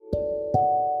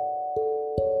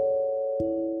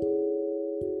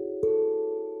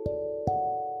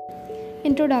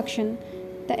Introduction.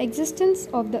 The existence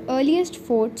of the earliest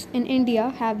forts in India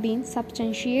have been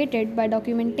substantiated by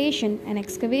documentation and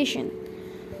excavation.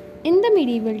 In the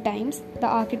medieval times, the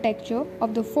architecture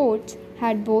of the forts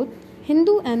had both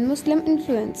Hindu and Muslim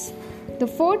influence. The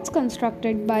forts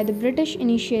constructed by the British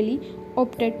initially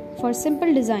opted for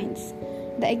simple designs.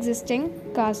 The existing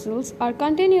castles are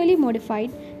continually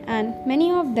modified and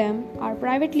many of them are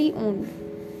privately owned.